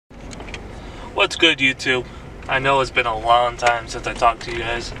What's good, YouTube? I know it's been a long time since I talked to you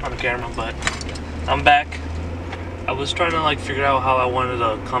guys on camera, but I'm back. I was trying to figure out how I wanted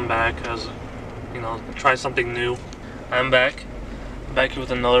to come back as, try something new. I'm back here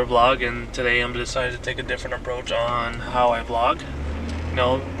with another vlog, and today I'm decided to take a different approach on how I vlog.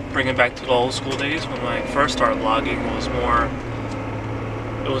 Bring it back to the old school days when I first started vlogging.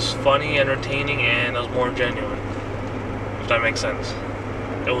 It was funny, entertaining, and it was more genuine, if that makes sense.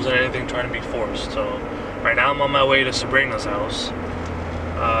 It wasn't anything trying to be forced. So right now I'm on my way to Sabrina's house.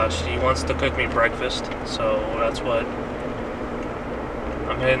 She wants to cook me breakfast, so that's what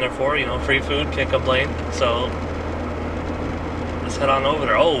I'm heading there for. Free food, can't complain. So let's head on over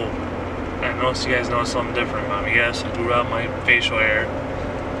there. Oh, I noticed you guys noticed something different about me. Yes, I grew out my facial hair.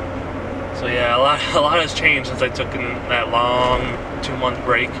 So yeah, a lot has changed since I took that long 2-month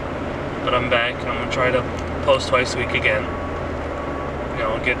break. But I'm back. I'm gonna try to post twice a week again.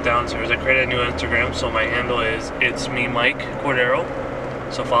 Get downstairs. I created a new Instagram, so my handle is It's Me Mike Cordero.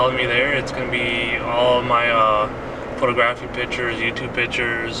 So follow me there. It's gonna be all of my photography pictures, YouTube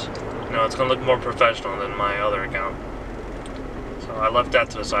pictures. It's gonna look more professional than my other account. So I left that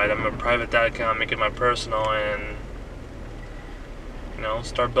to the side. I'm gonna private that account, make it my personal, and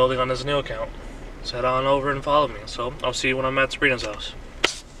start building on this new account. So head on over and follow me. So I'll see you when I'm at Sabrina's house.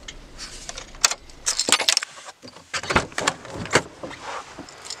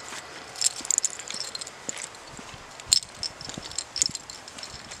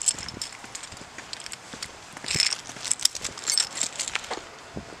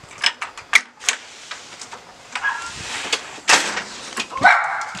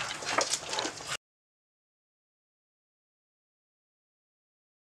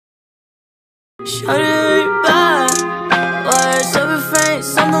 Shawty, you're bad. Words of refrain,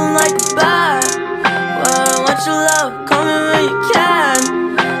 something like a bad. Well, want your love, call me when you can.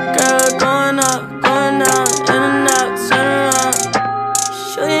 Girl, going up, going down, in and out, turn around.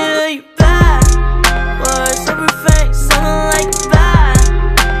 Shawty, you're bad. Words of refrain, something like a bad.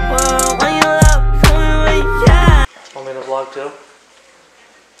 Well, want your love, call me when you can. Want me in the vlog too?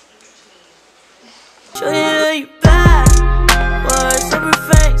 Shawty, you're bad. Words of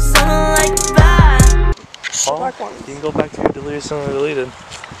refrain, something like a bad. Oh, you can go back to your deleted, something deleted.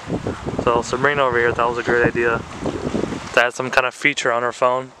 So Sabrina over here thought it was a great idea to add some kind of feature on her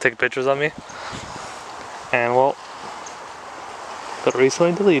phone, take pictures of me. And well, got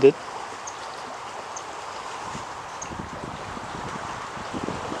recently deleted.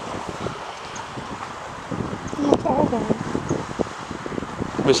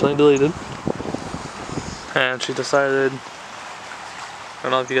 Recently deleted. And she decided, I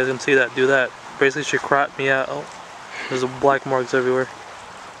don't know if you guys can see that, do that. Basically, she cropped me out. Oh, there's black marks everywhere.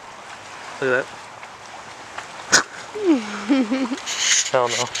 Look at that. Hell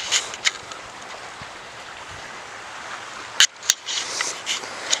no.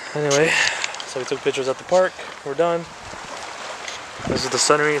 Anyway, so we took pictures at the park. We're done. This is the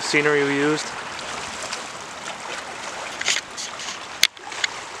scenery we used.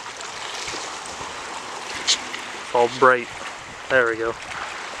 It's all bright. There we go.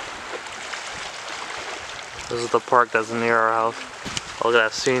 This is the park that's near our house. Oh, look at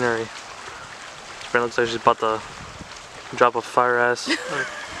that scenery. Sabrina looks like she's about to drop a fire-ass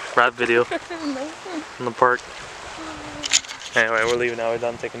rap video in the park. Anyway, we're leaving now. We're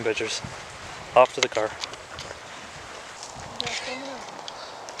done taking pictures. Off to the car.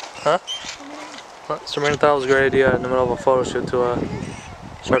 Huh? Sabrina thought it was a great idea in the middle of a photo shoot to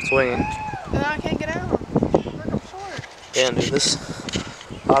start swinging. Then I can't get out. Look, I'm short. Yeah, dude, this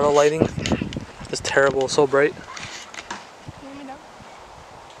auto lighting is terrible, so bright.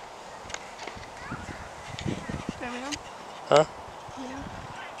 Huh?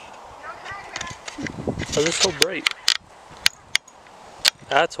 Oh, it's so bright.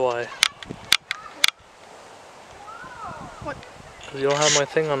 That's why. What? Because you don't have my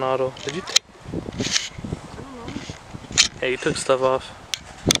thing on auto. Did you take? I don't know. Hey, you took stuff off.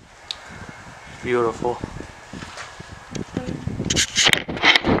 Beautiful.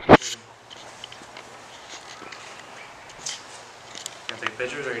 Gonna take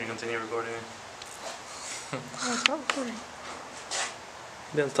pictures, or are you gonna continue recording? Stop recording.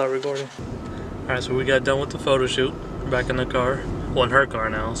 Didn't stop recording. Alright, so we got done with the photo shoot. We're back in the car. Well, in her car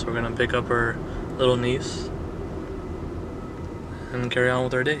now, so we're gonna pick up her little niece and carry on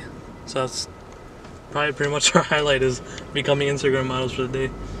with our day. So that's probably pretty much our highlight, is becoming Instagram models for the day.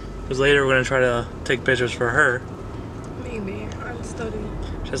 Because later we're gonna try to take pictures for her. Maybe. I'm studying.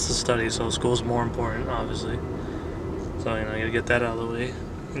 Just to study, so school's more important, obviously. So, you gotta get that out of the way.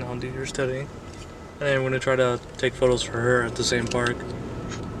 Do your studying. And then we're gonna try to take photos for her at the same park.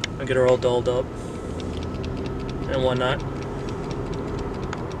 I get her all dolled up and whatnot.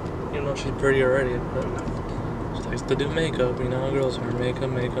 You know, she's pretty already, but she likes to do makeup. You know how girls are.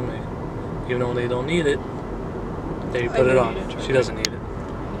 Makeup. Even though they don't need it, they put it on. She doesn't need it.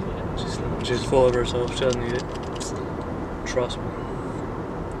 She's full of herself. She doesn't need it. Trust me.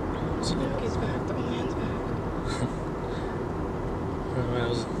 So, he's back. The old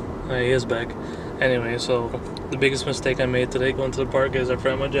man's back. He is back. Anyway, so the biggest mistake I made today going to the park is I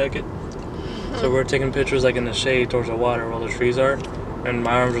forgot my jacket. So we're taking pictures like in the shade towards the water where the trees are, and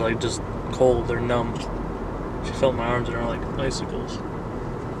my arms are like just cold. They're numb. She felt my arms and they're like icicles.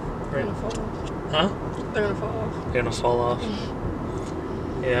 They're gonna fall off. Huh? They're gonna fall off. They're gonna fall off.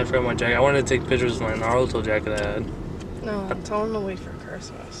 Yeah, I forgot my jacket. I wanted to take pictures of my Naruto jacket I had. No, tell him to wait for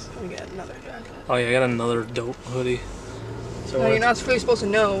Christmas. We get another jacket. Oh yeah, I got another dope hoodie. So No, you're not really supposed to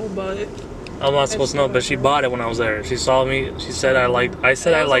know, but I'm not supposed to know, but she bought it when I was there. She saw me. She said I liked it. I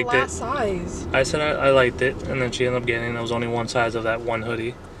said I liked it. Size. I said I liked it, and then she ended up getting it. It was only one size of that one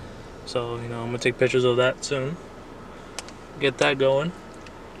hoodie. So, you know, I'm gonna take pictures of that soon. Get that going.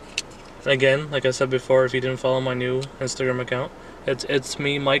 Again, like I said before, if you didn't follow my new Instagram account, it's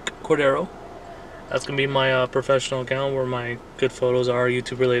me, Mike Cordero. That's gonna be my professional account where my good photos are,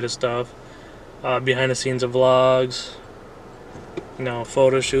 YouTube related stuff, behind the scenes of vlogs, you know,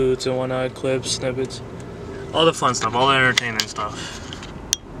 photo shoots and whatnot, clips, snippets, all the fun stuff, all the entertaining stuff.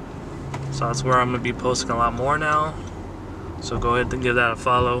 So that's where I'm gonna be posting a lot more now. So go ahead and give that a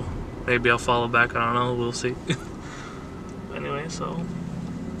follow. Maybe I'll follow back. I don't know. We'll see. Anyway, so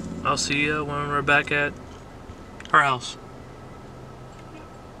I'll see you when we're back at our house.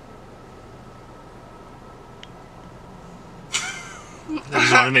 I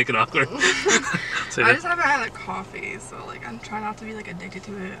just want to make it awkward. I just haven't had a coffee, so like I'm trying not to be like addicted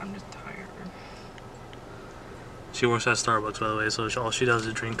to it. I'm just tired. She works at Starbucks, by the way, so all she does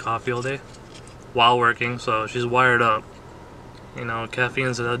is drink coffee all day while working, so she's wired up. You know,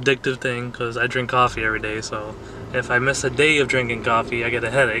 caffeine's an addictive thing because I drink coffee every day, so if I miss a day of drinking coffee, I get a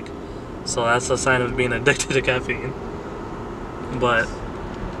headache. So that's a sign of being addicted to caffeine. But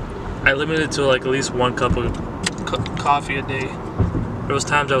I limited it to like at least 1 cup of coffee a day. There was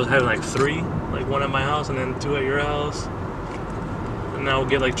times I was having like 3, like 1 at my house and then 2 at your house. And now we'll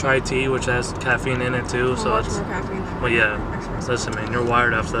get like chai tea, which has caffeine in it too. So much it's more caffeine than well, yeah. espresso. Listen, man, you're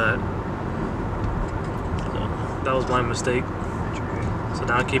wired after that. So that was my mistake. So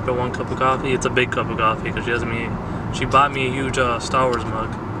now I keep it 1 cup of coffee. It's a big cup of coffee because she bought me a huge Star Wars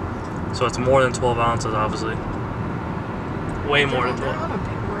mug. So it's more than 12 ounces, obviously. Way more than 12. There are a lot of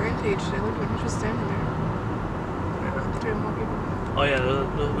people were in page today. Look, we're just standing there. Yeah. 3 more people. Oh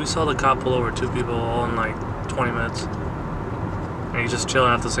yeah, we saw the cop pull over 2 people all in like 20 minutes. And he's just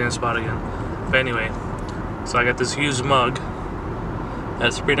chilling at the same spot again. But anyway, so I got this huge mug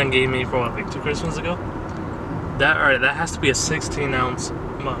that Spring gave me for what, like 2 Christmases ago? Alright, that has to be a 16-ounce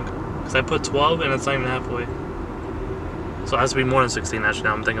mug. Because I put 12 and it's not even halfway. So it has to be more than 16 actually,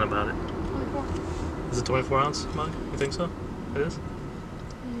 now I'm thinking about it. 24. Is it a 24-ounce mug? You think so? It is?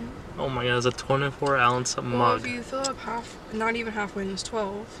 Yeah. Oh my god, it's a 24-ounce Well, mug. if you fill up half, not even halfway, it's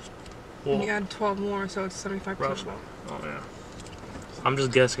 12. Well, And you add 12 more, so it's 75% Rough. full. Oh yeah. I'm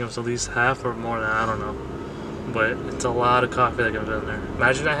just guessing if it's at least half or more than I don't know. But it's a lot of coffee that comes in there.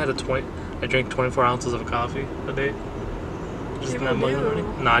 Imagine I drink 24 ounces of coffee a day. Just in that mug already.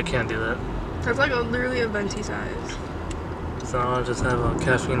 No, I can't do that. That's like literally a venti size. So I'll just have a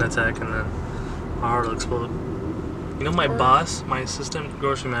caffeine attack and then my heart will explode. You know my boss, my assistant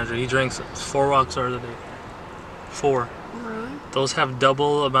grocery manager, he drinks 4 Rockstars a day. 4. Really? Those have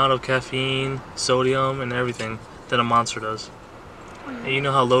double amount of caffeine, sodium, and everything that a Monster does. And you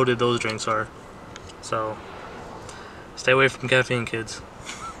know how loaded those drinks are. So, stay away from caffeine, kids.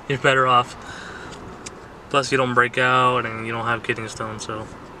 You're better off. Plus, you don't break out and you don't have kidney stones, so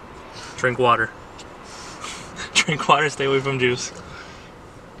drink water. Drink water, stay away from juice.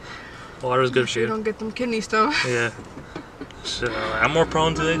 Water is good for You you. don't get them kidney stones. Yeah. So, I'm more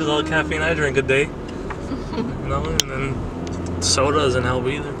prone to it because all the caffeine I drink a day. You know, and then soda doesn't help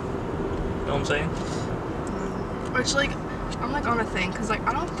either. You know what I'm saying? Which, like, I'm like on a thing, because like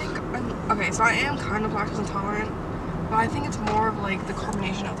I don't think okay, so I am kind of lactose intolerant, but I think it's more of like the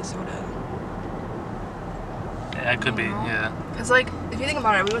carbonation of the soda. Yeah, it could be, yeah. Because like if you think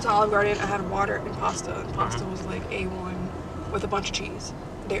about it, we went to Olive Garden, I had water and pasta, and pasta was like A1 with a bunch of cheese,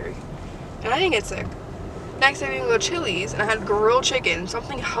 dairy, and I didn't get sick. Next day we go to Chili's and I had grilled chicken,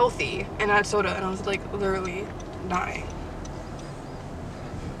 something healthy, and I had soda, and I was like literally dying.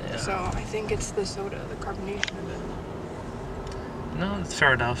 Yeah. So I think it's the soda, the carbonation of it. No, it's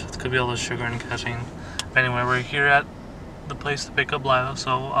fair enough. It could be all the sugar and caffeine. But anyway, we're here at the place to pick up Lila,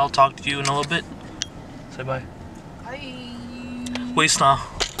 so I'll talk to you in a little bit. Say bye. Bye. Waste now.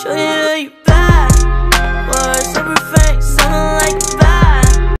 Show you you bad. What's up with fake? Someone like bad.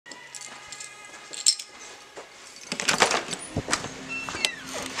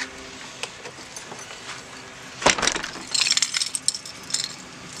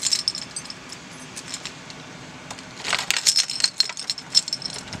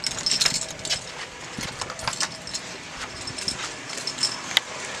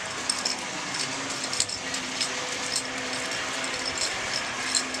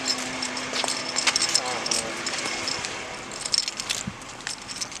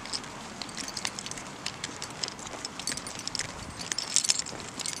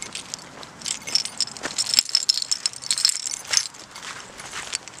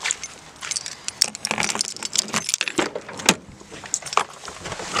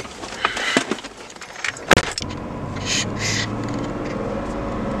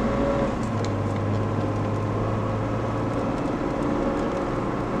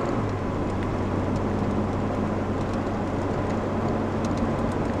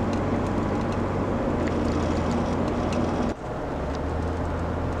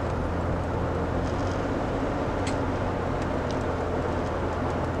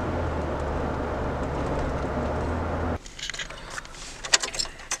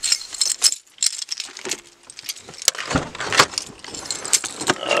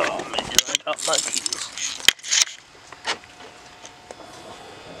 My keys.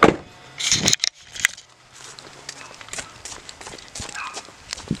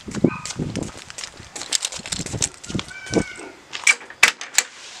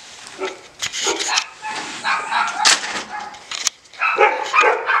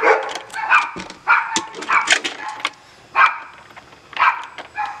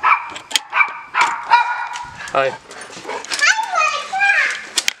 Hi.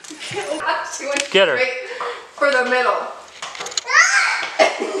 Get her. For the middle.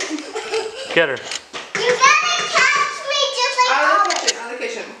 Get her. You gotta catch me just like Out of the kitchen. Out of the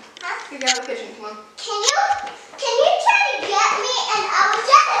kitchen. Huh? Get out of the kitchen. Come on. Can you try to get me and I will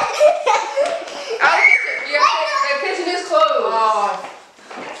just Out of the kitchen. The kitchen is closed. Oh.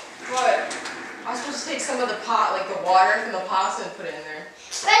 What? I was supposed to take some of the pot, like the water from the pasta and put it in there.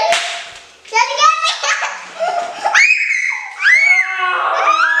 Ready? Try to get me.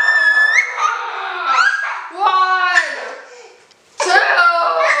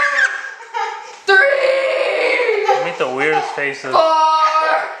 The weirdest faces. 4.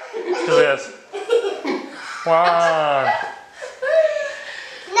 Do this. 1. Now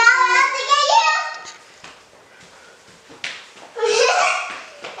I have to get you.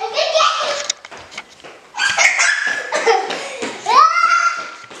 I'm gonna get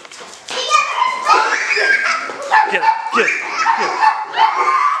you. Get him.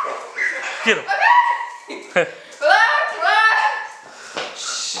 Get him. Relax.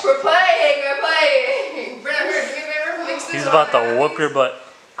 We're playing. He's about to whoop your butt.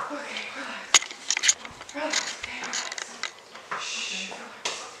 Okay, relax. Shh.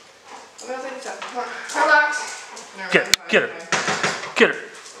 I'm gonna take this out. Come on. Relax. Get her.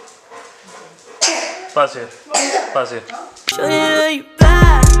 Bless you. Show you you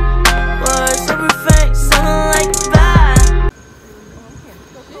bad. What's up with fake? Someone like bad.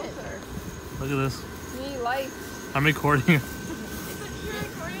 Look at this. Me lights. I'm recording.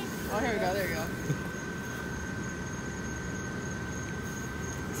 Oh, here we go. There you go.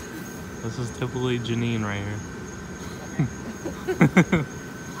 This is typically Janine right here.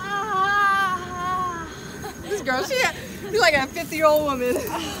 This girl, she's like a 50-year-old woman. That's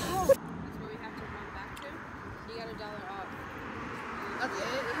where we have to run back to. You got $1 off. That's it?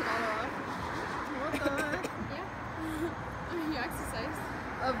 It's $1 off? What the heck? Yeah. You exercise.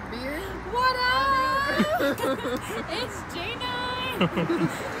 A beer? What up? It's J9.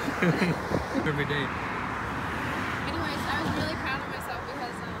 Every day. Anyways, I was really proud of myself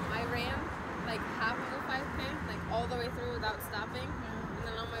because I ran like half of the 5K, like all the way through without stopping. And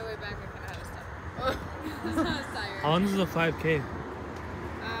then on my way back, I kind of had to stop. Because I was tired. How long is the 5K? 3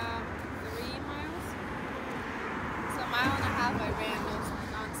 miles. So a mile and a half I ran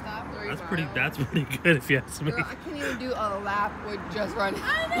non-stop. That's pretty good if you ask me. Girl, I can't even do a lap with just running. I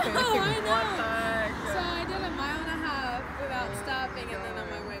know. What the heck? So I did a mile and a half without stopping, and then on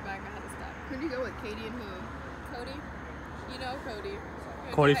my way back I had to stop. Where'd you go with Katie and who? Cody, you know Cody. He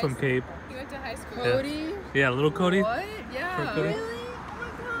went Cody to from high school. Cape. He went to high school. Cody? Yeah, little Cody. What? Yeah. For Cody? Really? Oh my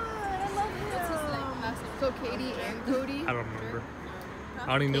god, I love him. What's his last name? So Katie and Cody? I don't remember. Huh?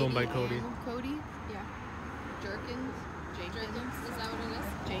 I only knew him by Katie Cody. and Cody? Yeah. Jerkins? Jenkins, is that what it is?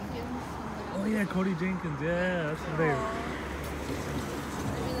 Jenkins? Oh yeah, Cody Jenkins. Yeah, that's his name.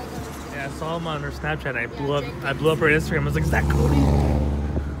 Yeah, I saw him on her Snapchat. I blew up her Instagram. I was like, is that Cody?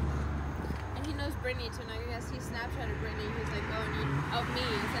 And he knows Brittany too. And I guess he Snapchatted Brittany. He's like, oh, and you, of me,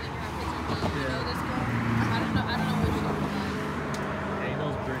 sending her a picture of me. You know this girl? I don't know what she looks like. Yeah, he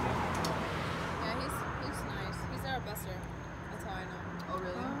knows Brittany. Yeah, he's nice. He's our buster. That's how I know. Oh,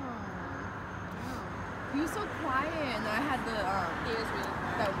 really? He was so quiet, and then I had the He is really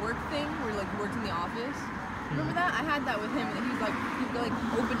quiet. that work thing where like he worked in the office. Remember that? I had that with him, and then he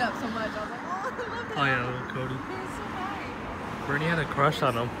opened up so much. I was like, oh, I love that. Oh yeah, little Cody. He was so nice. Brittany had a crush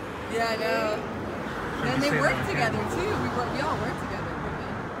on him. Yeah, I know. And they say worked that? together too. We all worked together.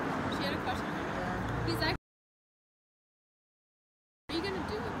 She had a crush on him. He's like, what are you gonna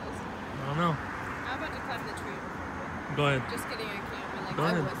do with this? I don't know. I'm about to climb the tree. Go ahead. Just kidding, I can't. But like, Go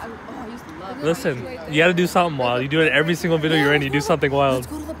ahead. I used to love it. Listen, you gotta do something wild. You do it every single video you're in. You do something wild. Let's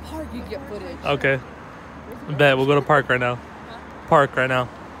go to the park. You get footage. Okay. Bet we'll go to park right now. Park right now.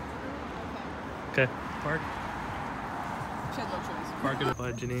 Okay. Park. She had no choice. Park it up.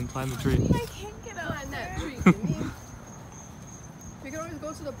 Janine, climb the tree. I can't get on that tree. We can always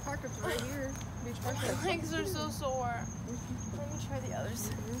go to the park. It's right here. Beach park. My legs are so sore. Let me try the other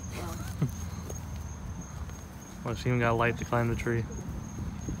side. Well, she even got light to climb the tree.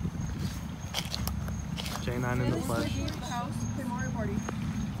 J9 in the flesh. House. Play Mario Party.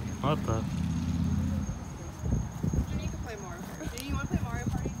 What the? You can play Mario Party. Do you want to play Mario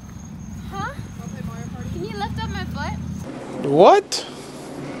Party? Huh? Want to play Mario Party? Can you lift up my butt? What?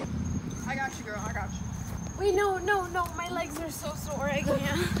 I got you, girl. I got you. Wait, no. My legs are so sore. I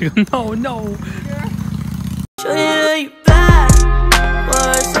can't. No. Show you that you bad.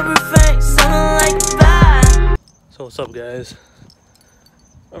 What's up your face? Someone like you bad. So what's up, guys?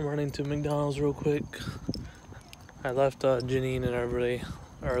 I'm running to McDonald's real quick. I left Janine and everybody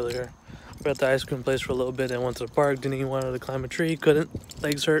earlier. We're at the ice cream place for a little bit and went to the park. Janine wanted to climb a tree, couldn't.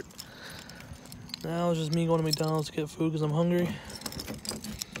 Legs hurt. Now it's just me going to McDonald's to get food because I'm hungry.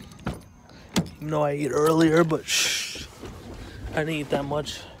 Even though I ate earlier, but shh. I didn't eat that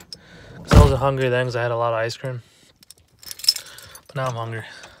much. Because I wasn't hungry then because I had a lot of ice cream. But now I'm hungry.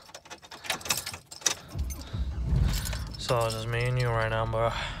 So it's just me and you right now,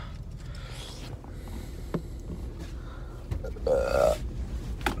 bro.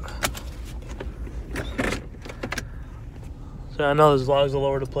 So I know this vlog's all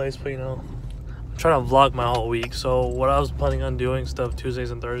over the place, but you know, I'm trying to vlog my whole week. So what I was planning on doing, stuff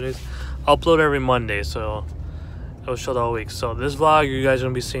Tuesdays and Thursdays, I'll upload every Monday, so it'll show the whole week. So this vlog you guys are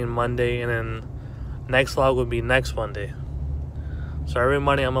gonna be seeing Monday, and then next vlog will be next Monday. So every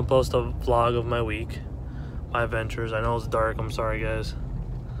Monday I'm gonna post a vlog of my week, my adventures. I know it's dark, I'm sorry guys.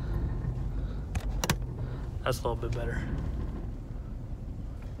 That's a little bit better.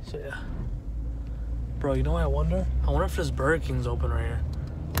 So yeah. Bro, you know what I wonder? I wonder if this Burger King's open right here.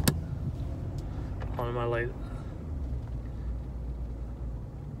 On my light.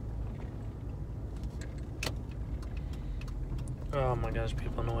 Oh my gosh,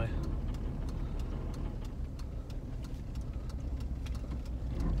 people in the way.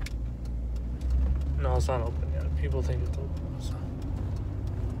 No, it's not open yet. People think it's open. It's not.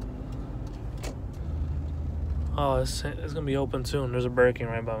 Oh, it's gonna be open soon. There's a Burger King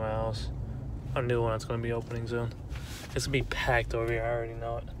right by my house. A new one that's gonna be opening soon. It's gonna be packed over here. I already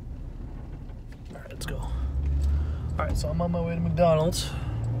know it. Alright, let's go. Alright, so I'm on my way to McDonald's.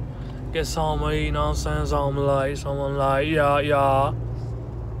 Get some, you know what I'm saying? Someone like, yeah.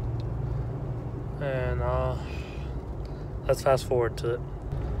 And, let's fast forward to it.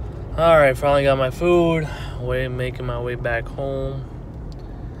 Alright, finally got my food. Making my way back home.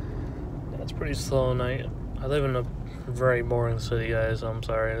 That's pretty slow night. I live in a very boring city, guys. I'm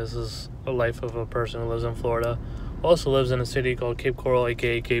sorry. This is the life of a person who lives in Florida. Also lives in a city called Cape Coral,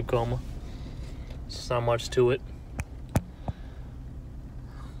 aka Cape Coma. There's not much to it.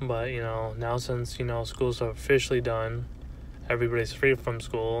 But, you know, now since, you know, schools are officially done, everybody's free from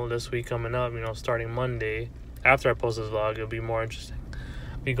school. This week coming up, you know, starting Monday, after I post this vlog, it'll be more interesting.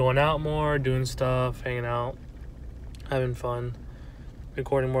 Be going out more, doing stuff, hanging out, having fun,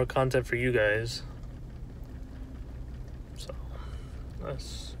 recording more content for you guys. So,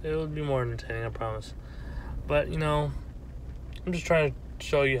 it'll be more entertaining, I promise. But, you know, I'm just trying to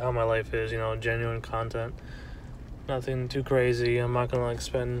show you how my life is, you know, genuine content. Nothing too crazy. I'm not gonna like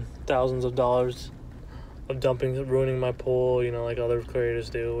spend thousands of dollars of ruining my pool, you know, like other creators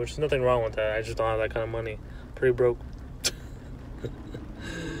do, which is nothing wrong with that. I just don't have that kind of money. Pretty broke.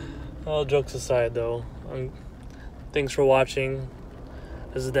 All jokes aside though, thanks for watching.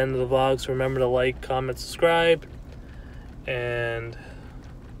 This is the end of the vlog, so remember to like, comment, subscribe, and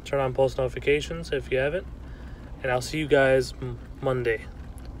turn on post notifications if you haven't. And I'll see you guys Monday.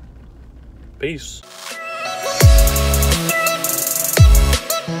 Peace.